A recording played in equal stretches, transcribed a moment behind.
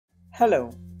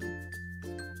Hello.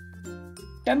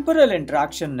 Temporal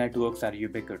interaction networks are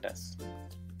ubiquitous.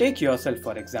 Take yourself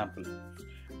for example.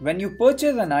 When you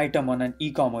purchase an item on an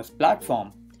e-commerce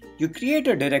platform, you create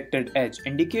a directed edge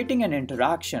indicating an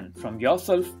interaction from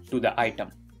yourself to the item.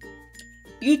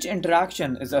 Each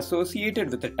interaction is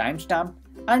associated with a timestamp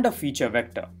and a feature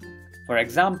vector. For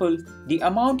example, the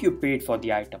amount you paid for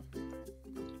the item.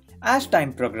 As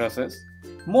time progresses,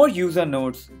 more user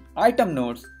nodes, item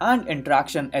nodes, and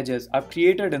interaction edges are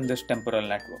created in this temporal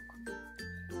network.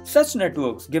 Such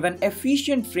networks give an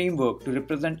efficient framework to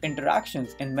represent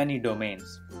interactions in many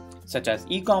domains, such as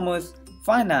e-commerce,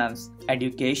 finance,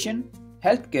 education,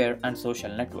 healthcare, and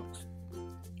social networks.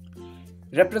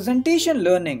 Representation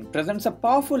learning presents a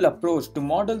powerful approach to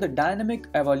model the dynamic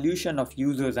evolution of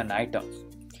users and items,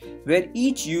 where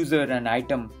each user and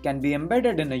item can be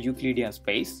embedded in a Euclidean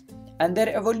space, and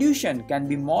their evolution can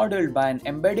be modeled by an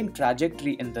embedding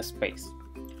trajectory in the space.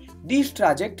 These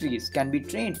trajectories can be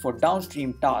trained for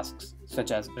downstream tasks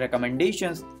such as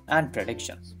recommendations and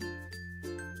predictions.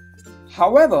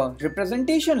 However,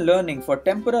 representation learning for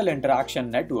temporal interaction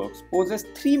networks poses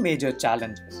three major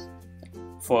challenges.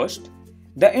 First,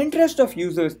 the interest of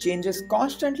users changes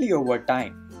constantly over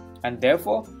time, and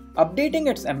therefore,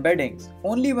 updating its embeddings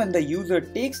only when the user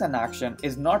takes an action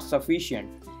is not sufficient,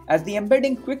 as the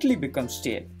embedding quickly becomes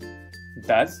stale.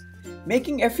 Thus,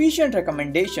 making efficient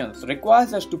recommendations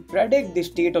requires us to predict the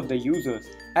state of the users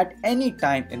at any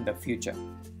time in the future.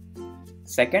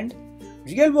 Second,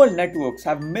 real-world networks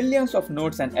have millions of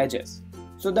nodes and edges,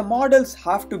 so the models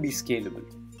have to be scalable.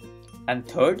 And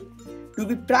third, to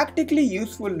be practically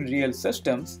useful in real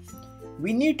systems,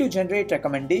 we need to generate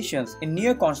recommendations in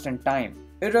near constant time,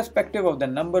 irrespective of the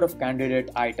number of candidate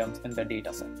items in the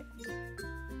dataset.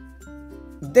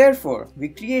 Therefore, we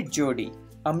create JODIE,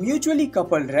 a mutually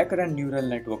coupled recurrent neural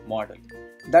network model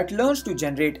that learns to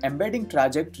generate embedding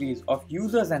trajectories of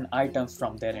users and items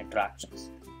from their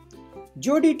interactions.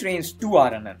 JODIE trains two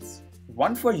RNNs,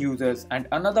 one for users and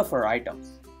another for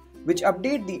items, which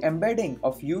update the embedding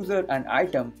of user and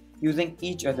item using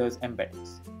each other's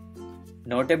embeddings.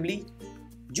 Notably,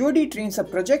 JODIE trains a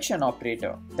projection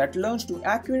operator that learns to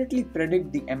accurately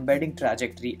predict the embedding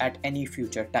trajectory at any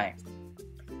future time.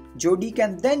 JODIE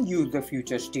can then use the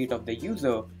future state of the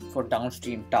user for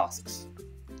downstream tasks.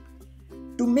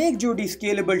 To make JODIE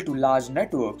scalable to large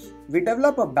networks, we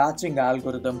develop a batching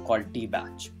algorithm called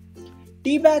T-batch.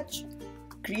 T-batch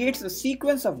creates a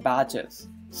sequence of batches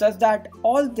such that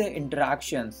all the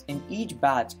interactions in each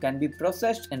batch can be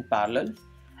processed in parallel,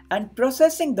 and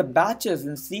processing the batches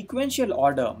in sequential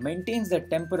order maintains the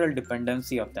temporal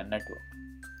dependency of the network.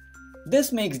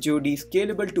 This makes JODIE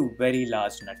scalable to very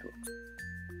large networks.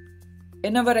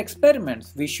 In our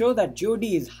experiments, we show that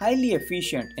JODIE is highly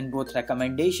efficient in both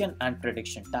recommendation and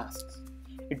prediction tasks.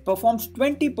 It performs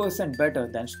 20% better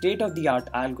than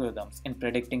state-of-the-art algorithms in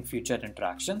predicting future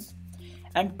interactions,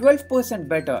 and 12%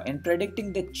 better in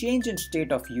predicting the change in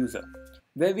state of user,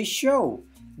 where we show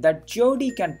that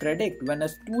JODIE can predict when a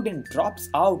student drops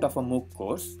out of a MOOC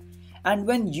course and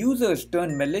when users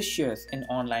turn malicious in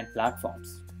online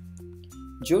platforms.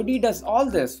 JODIE does all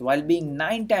this while being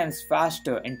 9 times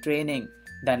faster in training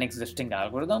than existing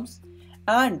algorithms,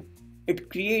 and it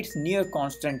creates near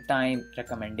constant time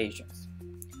recommendations.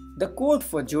 The code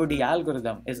for JODIE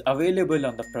algorithm is available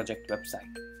on the project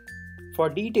website. For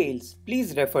details,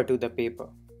 please refer to the paper.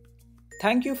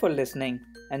 Thank you for listening,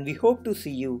 and we hope to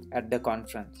see you at the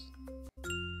conference.